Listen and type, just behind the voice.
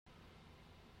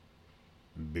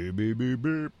Beep, beep, beep,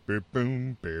 beep, beep,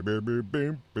 boom, beep, beep, beep,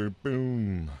 beep, beep,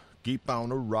 boom. Keep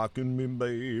on a-rockin' me,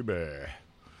 baby.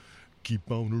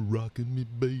 Keep on a-rockin' me,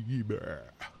 baby.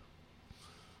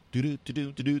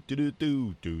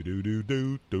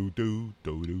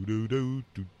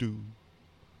 Do-do-do-do-do-do-do-do-do-do-do-do-do-do-do-do.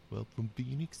 Well, from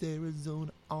Phoenix,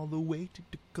 Arizona, all the way to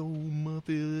Tacoma,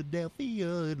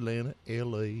 Philadelphia, Atlanta,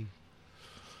 L.A.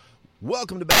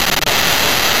 Welcome to Back to the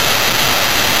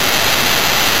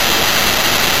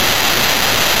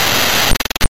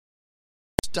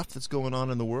Stuff that's going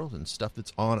on in the world and stuff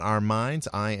that's on our minds.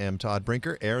 I am Todd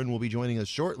Brinker. Aaron will be joining us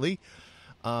shortly.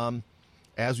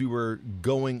 As we were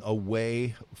going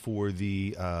away for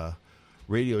the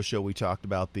radio show, we talked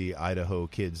about the Idaho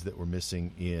kids that were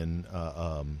missing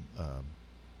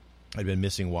had been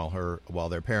missing while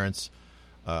their parents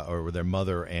or their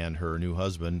mother and her new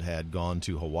husband had gone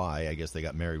to Hawaii. I guess they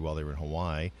got married while they were in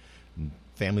Hawaii.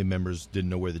 Family members didn't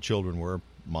know where the children were.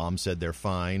 Mom said they're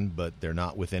fine, but they're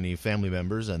not with any family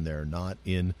members, and they're not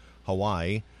in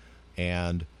Hawaii.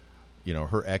 And, you know,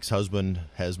 her ex-husband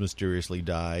has mysteriously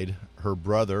died. Her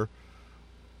brother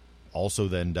also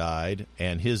then died,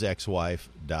 and his ex-wife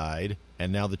died,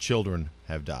 and now the children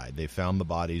have died. They found the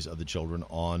bodies of the children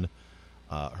on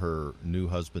her new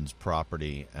husband's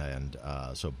property, and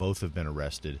so both have been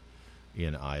arrested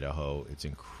in Idaho. It's an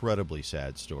incredibly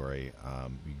sad story.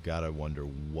 You got to wonder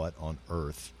what on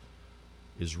earth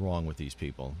is wrong with these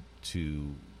people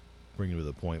to bring them to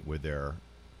the point where they're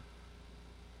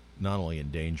not only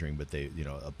endangering, but they,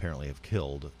 apparently have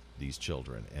killed these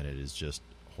children, and it is just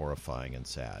horrifying and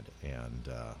sad. And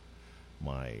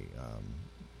my,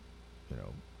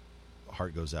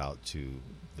 heart goes out to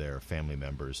their family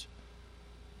members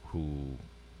who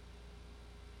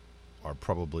are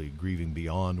probably grieving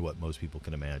beyond what most people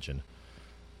can imagine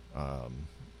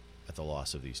at the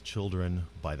loss of these children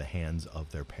by the hands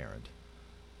of their parent.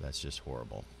 That's just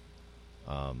horrible.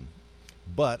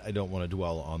 But I don't want to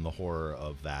dwell on the horror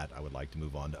of that. I would like to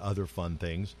move on to other fun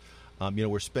things.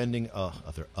 We're spending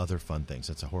other fun things.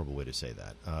 That's a horrible way to say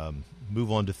that.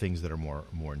 Move on to things that are more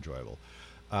enjoyable.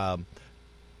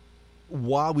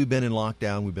 While we've been in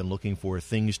lockdown, we've been looking for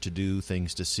things to do,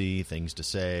 things to see, things to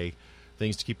say,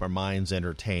 things to keep our minds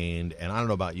entertained. And I don't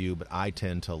know about you, but I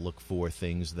tend to look for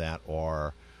things that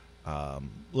are a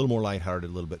little more lighthearted,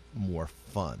 a little bit more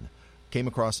fun. Came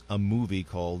across a movie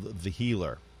called The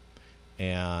Healer,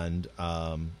 and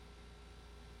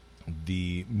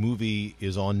the movie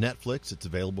is on Netflix. It's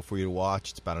available for you to watch.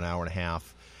 It's about an hour and a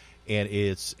half, and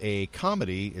it's a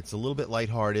comedy. It's a little bit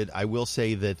lighthearted. I will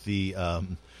say that the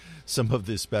some of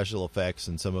the special effects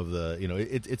and some of the,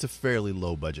 it's a fairly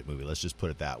low budget movie. Let's just put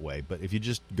it that way. But if you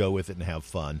just go with it and have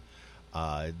fun,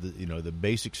 the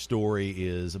basic story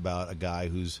is about a guy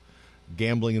who's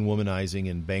gambling and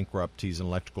womanizing and bankrupt. He's an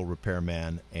electrical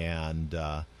repairman, and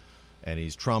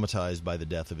he's traumatized by the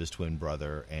death of his twin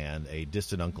brother, and a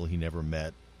distant uncle he never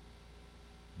met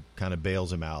kind of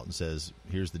bails him out and says,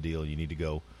 here's the deal, you need to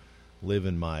go live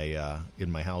in my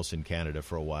house in Canada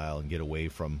for a while and get away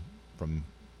from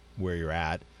where you're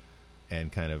at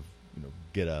and kind of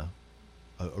get a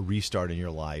restart in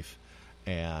your life,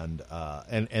 and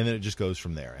then it just goes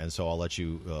from there. And so I'll let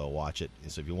you watch it.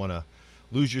 So if you want to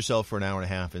lose yourself for an hour and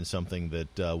a half in something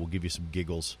that will give you some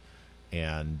giggles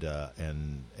and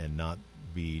not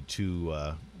be too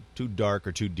dark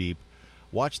or too deep,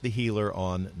 watch The Healer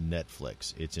on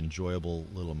Netflix. It's an enjoyable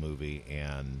little movie,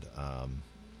 and I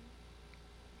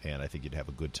think you'd have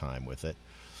a good time with it.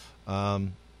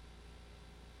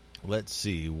 Let's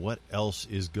see, what else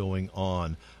is going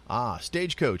on?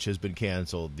 Stagecoach has been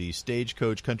canceled. The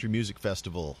Stagecoach Country Music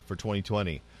Festival for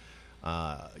 2020.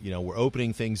 We're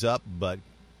opening things up, but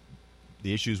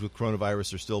the issues with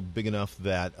coronavirus are still big enough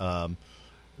that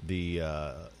they've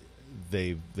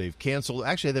canceled.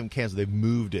 Actually, they haven't canceled. They've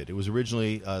moved it. It was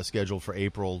originally scheduled for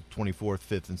April 24th,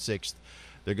 5th, and 6th.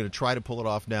 They're going to try to pull it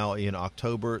off now in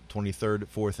October 23rd,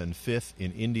 4th, and 5th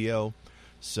in Indio.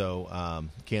 So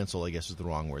cancel, I guess, is the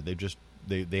wrong word.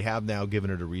 They have now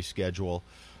given it a reschedule.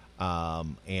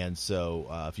 And so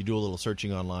if you do a little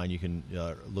searching online, you can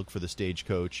look for the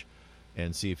Stagecoach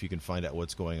and see if you can find out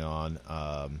what's going on.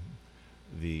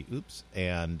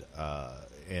 And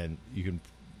you can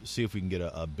see if we can get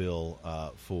a bill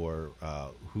for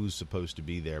who's supposed to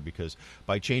be there, because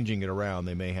by changing it around,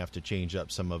 they may have to change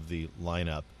up some of the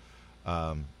lineup.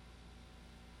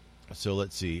 So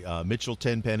let's see. Mitchell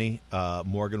Tenpenny,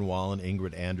 Morgan Wallen,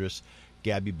 Ingrid Andress,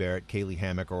 Gabby Barrett, Kaylee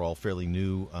Hammack are all fairly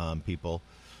new people.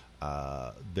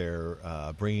 They're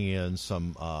bringing in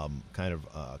some kind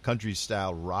of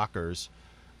country-style rockers,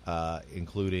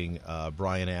 including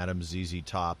Bryan Adams, ZZ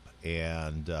Top,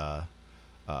 and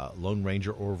Lone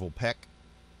Ranger Orville Peck.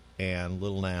 and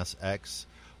Lil Nas X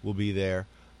will be there.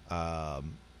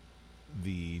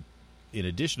 In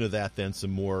addition to that, then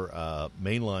some more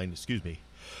mainline. Excuse me.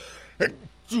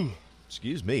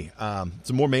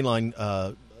 Some more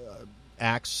mainline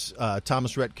acts: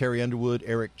 Thomas Rhett, Carrie Underwood,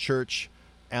 Eric Church,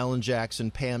 Alan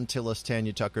Jackson, Pam Tillis,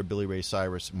 Tanya Tucker, Billy Ray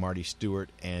Cyrus, Marty Stewart,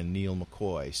 and Neil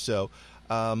McCoy. So,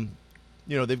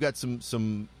 they've got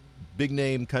some big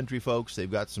name country folks.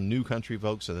 They've got some new country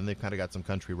folks, and then they've kind of got some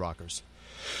country rockers.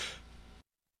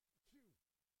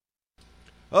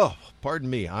 Oh, pardon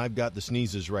me. I've got the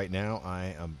sneezes right now.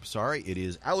 I am sorry. It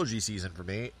is allergy season for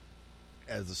me.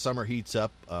 As the summer heats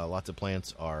up, lots of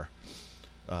plants are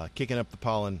kicking up the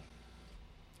pollen.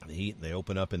 The heat, they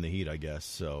open up in the heat, I guess.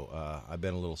 So I've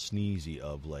been a little sneezy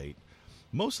of late.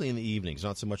 Mostly in the evenings,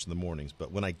 not so much in the mornings.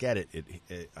 But when I get it,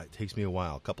 it takes me a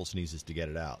while, a couple sneezes to get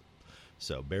it out.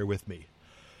 So bear with me.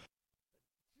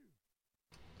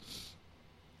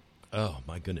 Oh,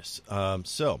 my goodness.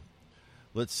 So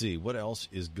let's see. What else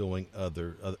is going out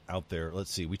there?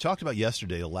 Let's see. We talked about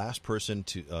yesterday, the last person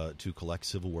to collect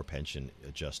Civil War pension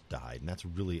just died. And that's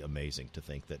really amazing to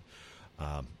think that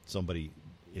somebody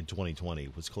in 2020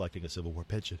 was collecting a Civil War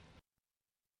pension.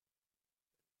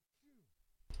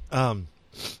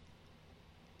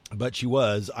 But she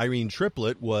was. Irene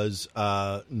Triplett was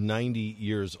 90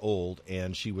 years old,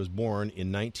 and she was born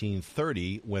in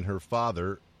 1930 when her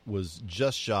father was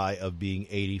just shy of being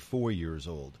 84 years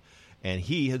old. And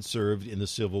he had served in the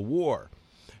Civil War.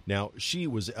 Now, she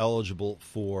was eligible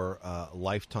for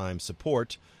lifetime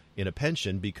support in a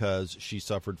pension because she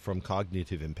suffered from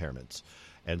cognitive impairments.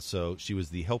 And so she was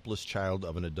the helpless child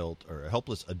of an adult, or a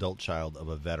helpless adult child of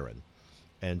a veteran.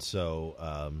 And so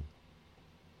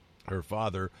her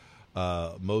father,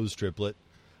 Mose Triplett,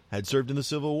 had served in the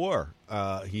Civil War.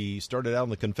 He started out on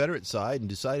the Confederate side and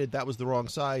decided that was the wrong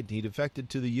side. He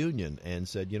defected to the Union and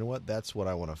said, you know what, that's what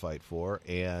I want to fight for.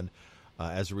 And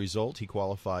as a result, he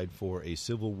qualified for a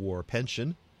Civil War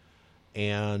pension.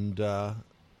 And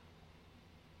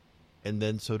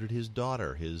then so did his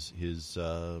daughter, his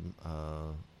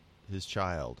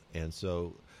child. And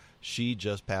so she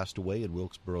just passed away in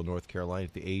Wilkesboro, North Carolina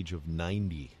at the age of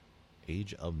 90.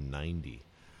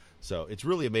 So it's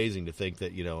really amazing to think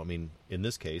that, in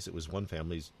this case, it was one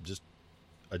family's just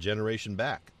a generation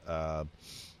back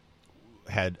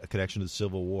had a connection to the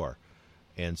Civil War.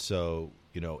 And so,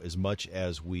 as much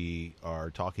as we are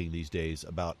talking these days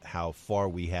about how far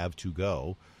we have to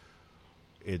go,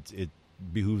 it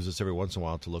behooves us every once in a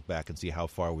while to look back and see how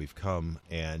far we've come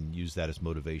and use that as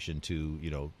motivation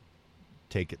to,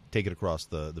 take it across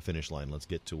the finish line. Let's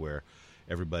get to where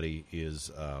everybody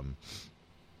is,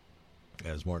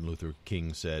 as Martin Luther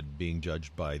King said, being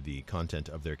judged by the content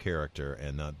of their character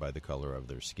and not by the color of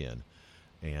their skin.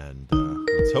 And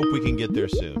let's hope we can get there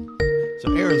soon.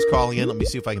 So Aaron's calling in. Let me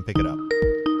see if I can pick it up.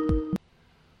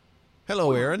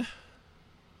 Hello, Aaron.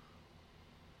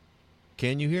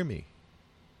 Can you hear me?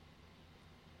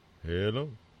 Hello.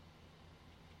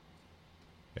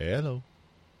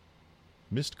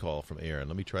 Missed call from Aaron.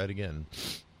 Let me try it again.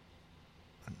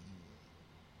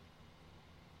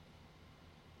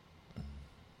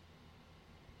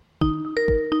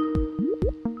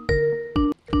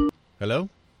 Hello?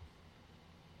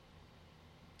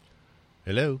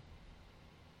 Hello?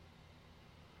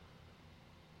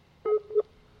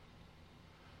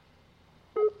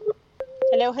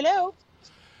 Hello?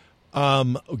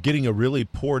 Getting a really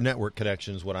poor network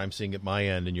connection is what I'm seeing at my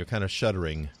end, and you're kind of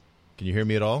shuddering. Can you hear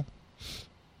me at all?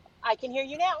 I can hear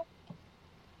you now.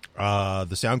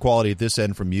 The sound quality at this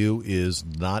end from you is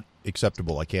not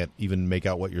acceptable. I can't even make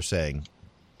out what you're saying.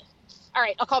 All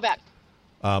right, I'll call back.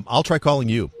 I'll try calling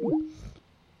you.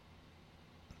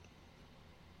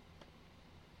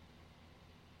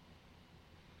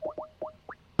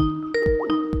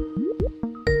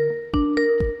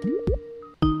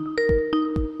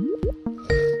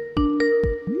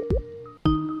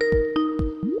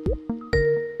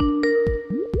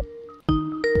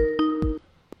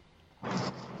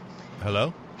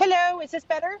 Hello? Hello, is this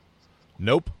better?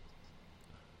 Nope.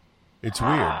 It's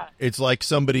weird. It's like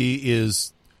somebody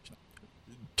is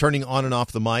turning on and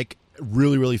off the mic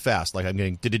really, really fast. Like I'm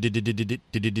getting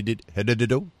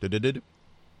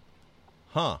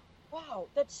huh. Wow,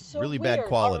 that's so really weird. bad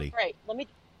quality. All right,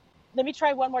 let me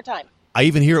try one more time. I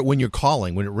even hear it when you're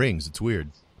calling, when it rings. It's weird.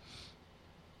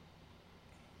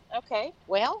 Okay,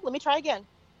 well, let me try again.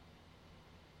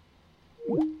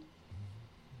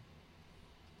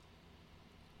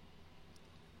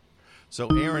 So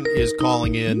Aaron is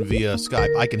calling in via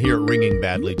Skype. I can hear it ringing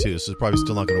badly, too, so it's probably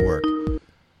still not going to work.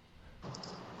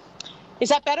 Is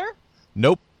that better?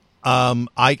 Nope.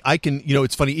 I can,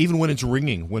 it's funny, even when it's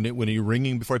ringing, when you're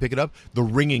ringing before I pick it up, the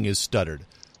ringing is stuttered.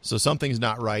 So something's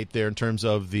not right there in terms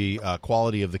of the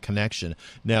quality of the connection.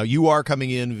 Now, you are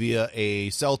coming in via a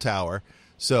cell tower,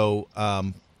 so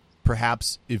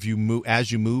perhaps if you move,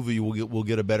 as you move, we'll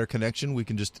get a better connection. We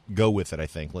can just go with it, I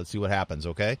think. Let's see what happens,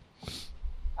 okay?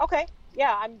 Okay.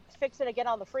 Yeah, I'm fixing to get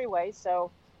on the freeway,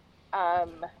 so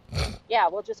yeah,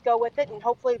 we'll just go with it and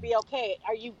hopefully it'll be okay.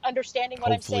 Are you understanding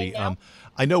what I'm saying now?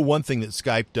 I know one thing that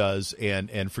Skype does,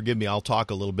 and forgive me, I'll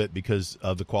talk a little bit because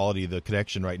of the quality of the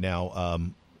connection right now.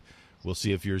 We'll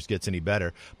see if yours gets any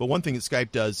better. But one thing that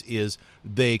Skype does is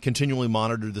they continually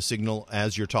monitor the signal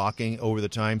as you're talking over the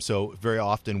time. So very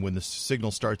often when the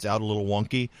signal starts out a little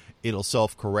wonky, it'll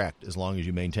self-correct as long as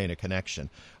you maintain a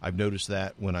connection. I've noticed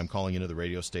that when I'm calling into the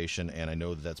radio station, and I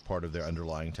know that that's part of their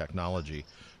underlying technology,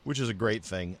 which is a great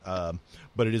thing.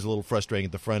 But it is a little frustrating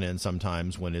at the front end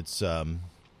sometimes when it's not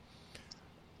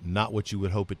what you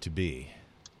would hope it to be.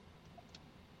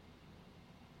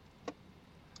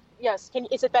 Yes.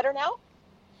 Is it better now?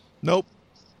 Nope.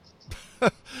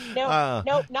 No,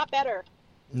 nope, not better.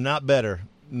 Not better.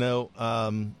 No.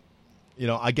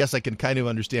 I guess I can kind of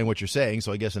understand what you're saying.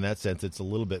 So I guess in that sense, it's a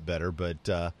little bit better.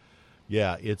 But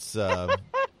yeah, it's that's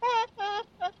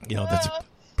a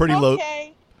pretty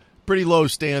low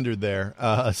standard there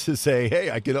to say, hey,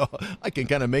 I can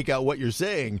kind of make out what you're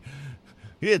saying.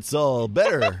 It's all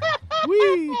better.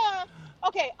 Whee!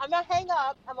 Okay, I'm gonna hang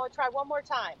up. I'm gonna try one more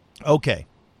time. Okay.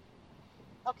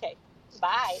 Okay.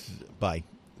 Bye. Bye.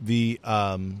 The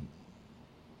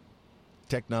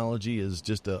technology is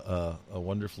just a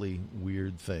wonderfully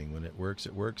weird thing. When it works,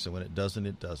 it works, and when it doesn't,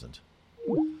 it doesn't.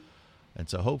 And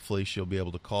so hopefully she'll be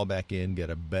able to call back in,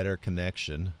 get a better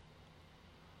connection.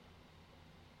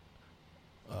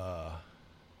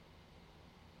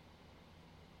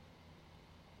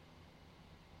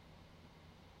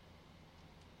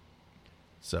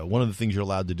 So one of the things you're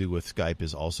allowed to do with Skype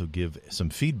is also give some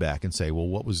feedback and say, well,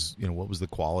 what was the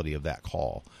quality of that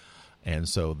call? And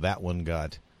so that one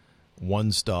got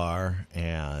 1 star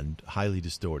and highly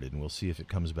distorted. And we'll see if it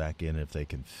comes back in, if they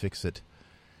can fix it,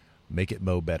 make it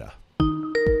mo better.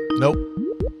 Nope.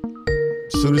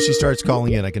 As soon as she starts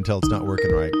calling in, I can tell it's not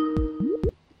working right.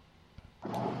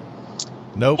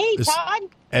 Nope. Hey, Todd.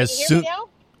 Can you hear me now?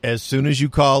 As soon as you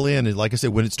call in, and like I said,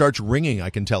 when it starts ringing,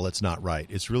 I can tell it's not right.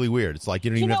 It's really weird. It's like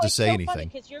you don't even have to say anything.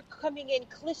 Because you're coming in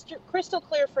crystal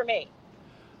clear for me.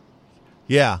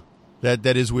 Yeah, that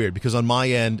is weird because on my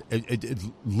end, it's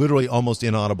literally almost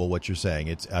inaudible what you're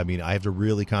saying. I have to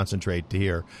really concentrate to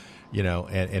hear,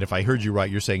 and if I heard you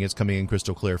right, you're saying it's coming in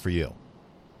crystal clear for you.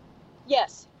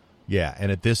 Yes. Yeah,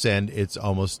 and at this end, it's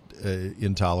almost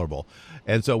intolerable.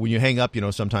 And so when you hang up,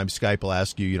 sometimes Skype will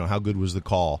ask you, how good was the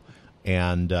call?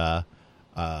 And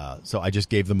so I just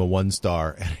gave them a 1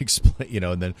 star and explain,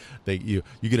 and then you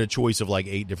get a choice of like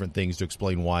 8 different things to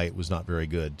explain why it was not very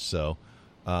good. So,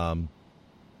 I'm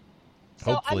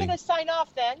going to sign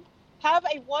off then. Have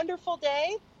a wonderful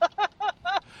day.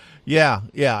 Yeah.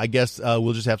 I guess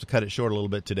we'll just have to cut it short a little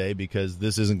bit today because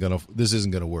this isn't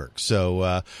gonna work.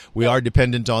 So we are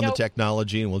dependent on the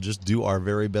technology, and we'll just do our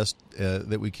very best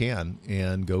that we can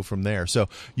and go from there. So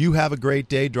you have a great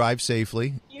day. Drive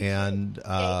safely, and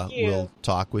we'll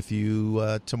talk with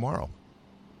you tomorrow.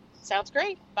 Sounds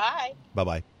great. Bye.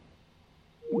 Bye-bye.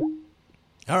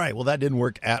 All right. Well, that didn't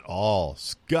work at all.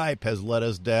 Skype has let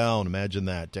us down. Imagine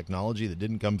that. Technology that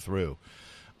didn't come through.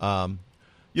 The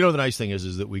nice thing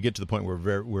is that we get to the point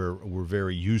where we're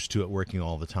very used to it working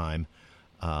all the time,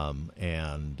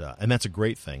 and that's a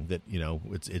great thing. That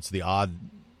it's the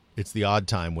odd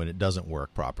time when it doesn't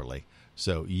work properly.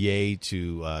 So yay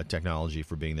to technology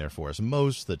for being there for us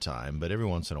most of the time, but every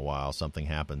once in a while something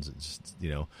happens. It's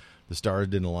the stars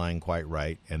didn't align quite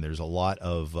right, and there's a lot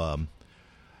of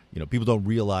people don't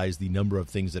realize the number of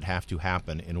things that have to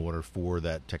happen in order for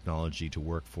that technology to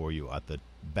work for you at the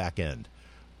back end.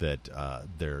 That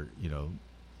they're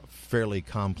fairly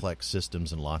complex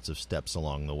systems and lots of steps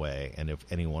along the way, and if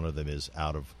any one of them is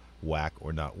out of whack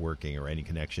or not working, or any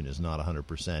connection is not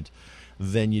 100%,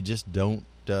 then you just don't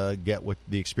get what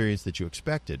the experience that you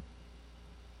expected.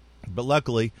 But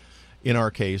luckily, in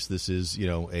our case, this is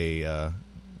a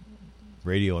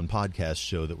radio and podcast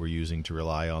show that we're using to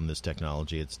rely on this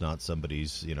technology. It's not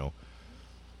somebody's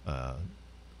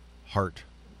heart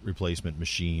replacement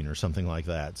machine or something like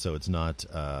that. So it's not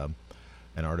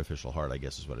an artificial heart, I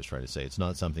guess is what I was trying to say. It's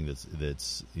not something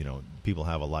that's people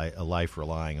have a life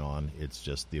relying on. It's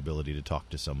just the ability to talk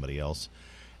to somebody else.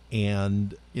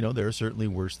 And there are certainly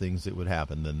worse things that would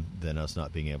happen than us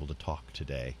not being able to talk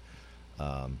today.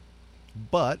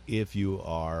 But if you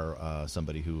are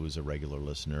somebody who is a regular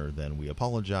listener, then we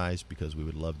apologize because we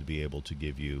would love to be able to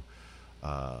give you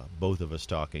both of us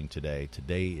talking today.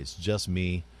 Today is just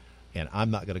me, and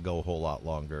I'm not going to go a whole lot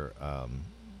longer.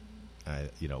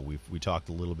 We talked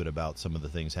a little bit about some of the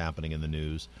things happening in the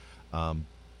news.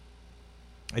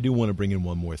 I do want to bring in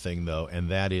one more thing, though, and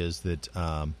that is that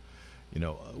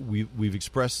we've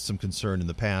expressed some concern in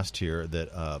the past here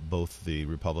that both the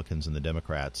Republicans and the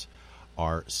Democrats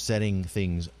are setting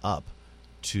things up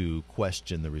to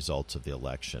question the results of the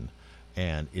election.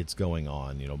 And it's going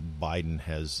on. Biden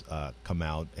has come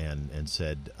out and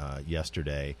said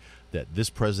yesterday that this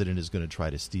president is going to try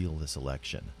to steal this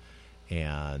election.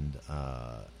 And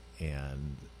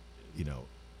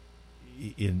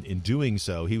in doing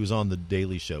so, he was on the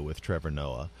Daily Show with Trevor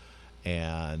Noah.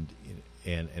 And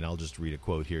I'll just read a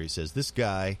quote here. He says, this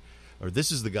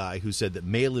is the guy who said that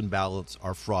mail-in ballots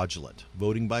are fraudulent,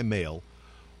 voting by mail,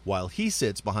 while he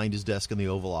sits behind his desk in the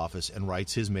Oval Office and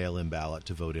writes his mail-in ballot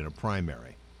to vote in a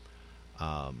primary.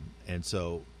 And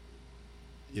so,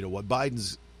 what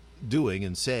Biden's doing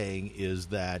and saying is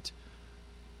that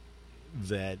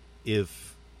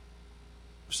if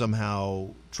somehow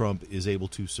Trump is able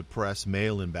to suppress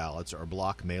mail-in ballots or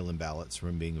block mail-in ballots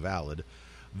from being valid,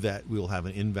 that we'll have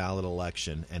an invalid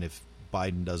election. And if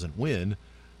Biden doesn't win,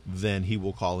 then he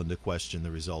will call into question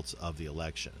the results of the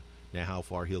election. Now, how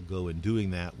far he'll go in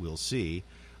doing that, we'll see.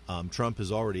 Trump has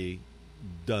already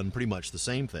done pretty much the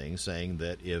same thing, saying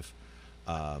that if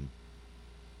a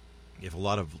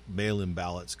lot of mail-in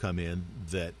ballots come in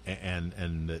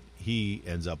and that he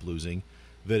ends up losing,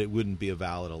 that it wouldn't be a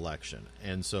valid election.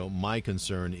 And so my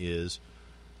concern is,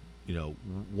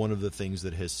 one of the things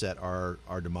that has set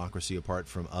our democracy apart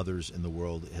from others in the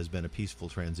world has been a peaceful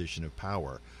transition of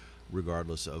power,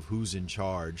 regardless of who's in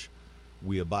charge.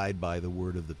 We abide by the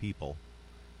word of the people.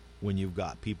 When you've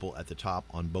got people at the top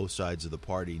on both sides of the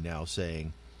party now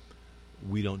saying,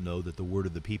 we don't know that the word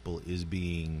of the people is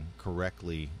being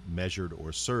correctly measured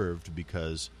or served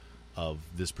because of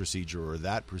this procedure or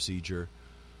that procedure,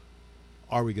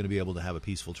 are we going to be able to have a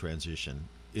peaceful transition?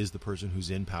 Is the person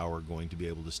who's in power going to be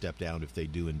able to step down if they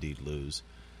do indeed lose?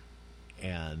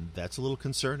 And that's a little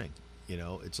concerning.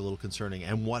 It's a little concerning.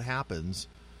 And what happens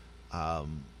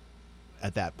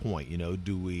at that point?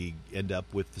 Do we end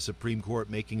up with the Supreme Court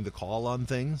making the call on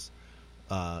things?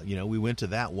 We went to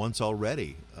that once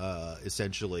already,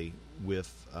 essentially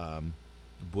with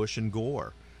Bush and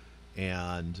Gore.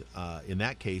 And in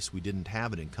that case, we didn't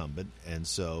have an incumbent. And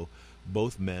so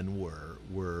both men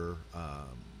were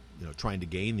trying to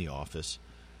gain the office.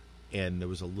 And there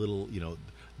was a little,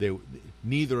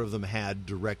 neither of them had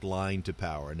direct line to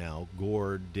power. Now,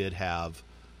 Gore did have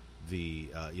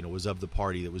was of the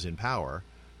party that was in power,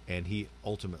 and he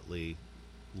ultimately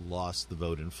lost the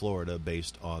vote in Florida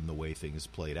based on the way things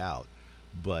played out.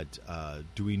 But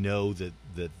do we know that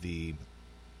the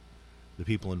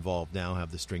people involved now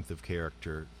have the strength of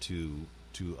character to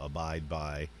abide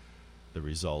by the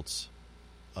results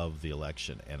of the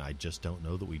election? And I just don't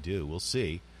know that we do. We'll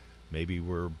see. Maybe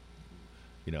we're,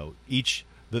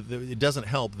 it doesn't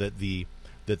help that the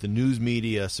news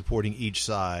media supporting each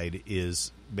side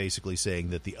is basically saying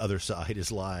that the other side is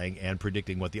lying and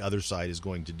predicting what the other side is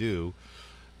going to do.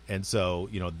 And so,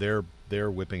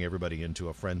 they're whipping everybody into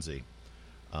a frenzy.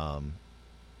 And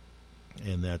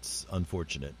that's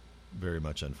unfortunate, very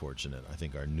much unfortunate. I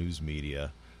think our news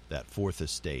media, that fourth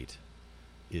estate,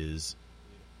 is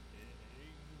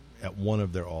at one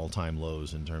of their all-time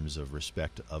lows in terms of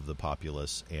respect of the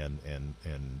populace and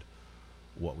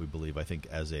what we believe. I think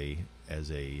as a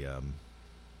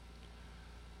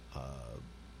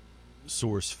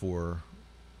source for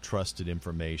trusted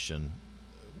information,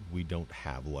 we don't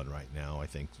have one right now. I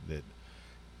think that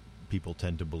people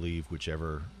tend to believe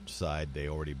whichever side they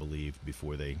already believed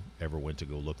before they ever went to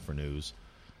go look for news,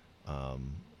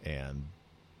 and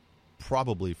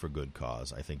probably for good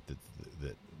cause. I think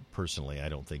that personally, I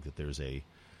don't think that there's a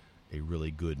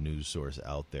really good news source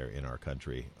out there in our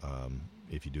country.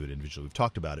 If you do it individually, we've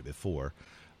talked about it before.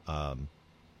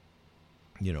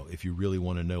 If you really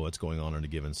want to know what's going on a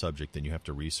given subject, then you have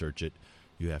to research it.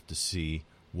 You have to see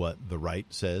what the right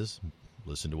says.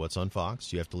 Listen to what's on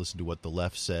Fox. You have to listen to what the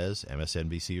left says,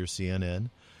 MSNBC or CNN.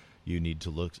 You need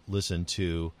to listen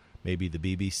to maybe the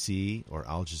BBC or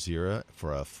Al Jazeera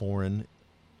for a foreign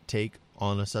take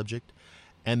on a subject,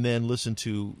 and then listen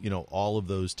to all of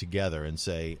those together and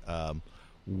say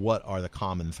what are the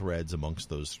common threads amongst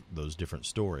those different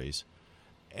stories,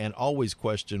 and always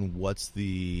question what's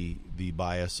the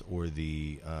bias or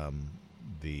the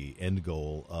end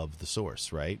goal of the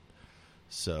source, right?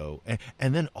 So,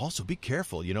 and then also be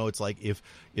careful. You know, it's like if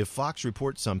Fox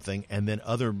reports something and then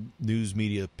other news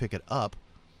media pick it up,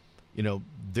 you know,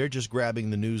 they're just grabbing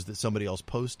the news that somebody else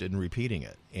posted and repeating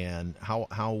it. And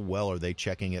how well are they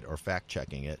checking it or fact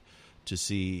checking it to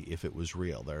see if it was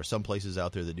real? There are some places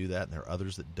out there that do that, and there are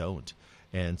others that don't.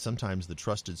 And sometimes the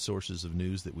trusted sources of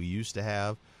news that we used to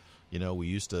have, you know, we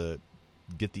used to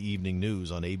get the evening news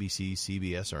on ABC,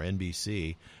 CBS, or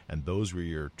NBC, and those were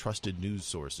your trusted news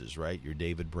sources, right? Your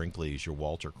David Brinkleys, your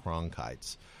Walter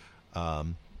Cronkites.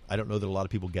 I don't know that a lot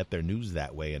of people get their news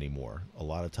that way anymore. A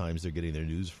lot of times they're getting their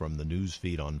news from the news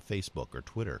feed on Facebook or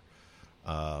Twitter,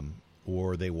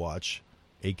 or they watch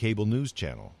a cable news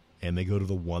channel, and they go to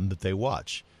the one that they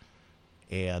watch.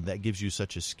 And that gives you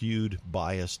such a skewed,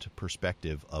 biased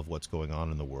perspective of what's going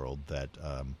on in the world that,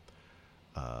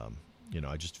 you know,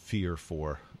 I just fear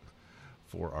for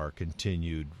our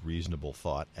continued reasonable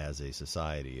thought as a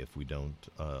society if we don't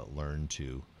learn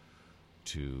to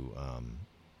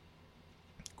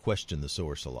question the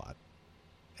source a lot.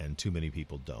 And too many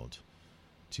people don't.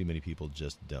 Too many people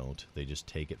just don't. They just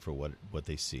take it for what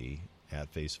they see at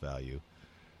face value.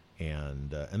 And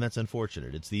that's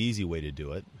unfortunate. It's the easy way to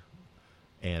do it.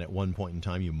 And at one point in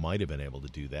time, you might have been able to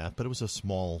do that, but it was a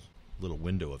small little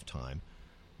window of time,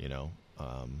 you know,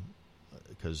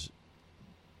 because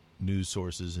news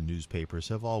sources and newspapers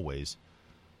have always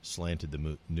slanted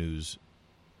the news,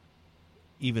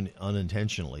 even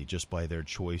unintentionally, just by their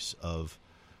choice of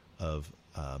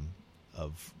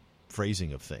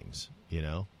phrasing of things. You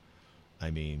know,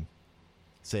 I mean,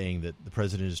 saying that the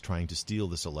president is trying to steal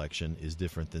this election is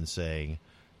different than saying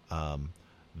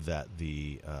that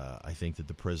I think that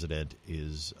the president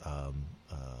is,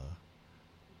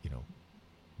 you know,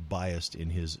 biased in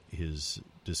his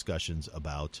discussions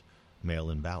about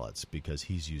mail-in ballots because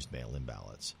he's used mail-in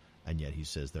ballots, and yet he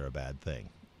says they're a bad thing.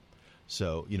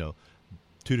 So, you know,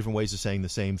 two different ways of saying the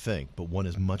same thing, but one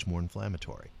is much more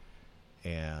inflammatory.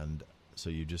 And so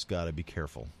you just got to be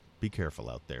careful. Be careful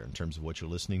out there in terms of what you're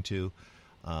listening to.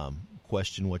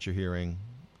 Question what you're hearing.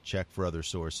 Check for other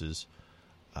sources.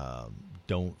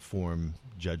 Don't form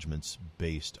judgments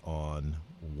based on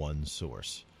one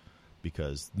source,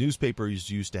 because newspapers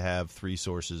used to have 3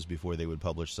 sources before they would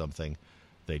publish something.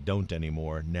 They don't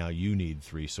anymore. Now you need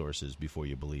 3 sources before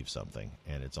you believe something,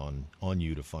 and it's on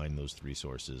you to find those 3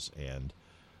 sources and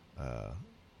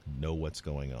know what's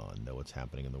going on, know what's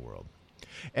happening in the world.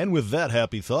 And with that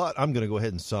happy thought, I'm going to go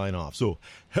ahead and sign off. So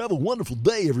have a wonderful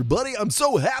day, everybody. I'm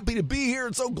so happy to be here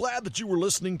and so glad that you were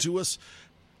listening to us.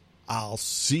 I'll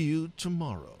see you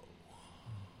tomorrow.